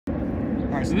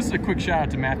right, so this is a quick shout out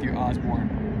to Matthew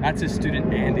Osborne. That's his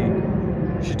student,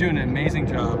 Andy. She's doing an amazing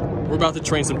job. We're about to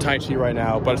train some Tai Chi right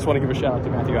now, but I just want to give a shout out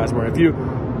to Matthew Osborne. If you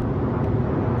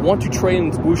want to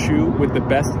train Wushu with the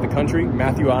best in the country,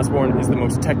 Matthew Osborne is the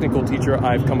most technical teacher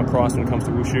I've come across when it comes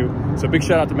to Wushu. So big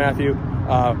shout out to Matthew.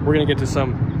 We're gonna get to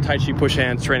some Tai Chi push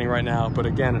hands training right now, but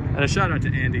again, and a shout out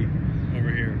to Andy over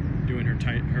here doing her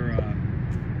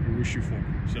Wushu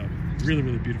form. So really,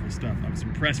 really beautiful stuff. I was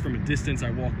impressed from a distance.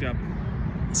 I walked up,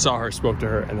 saw her, spoke to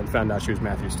her, and then found out she was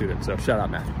Matthew's student. So shout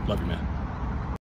out Matthew, love you, man.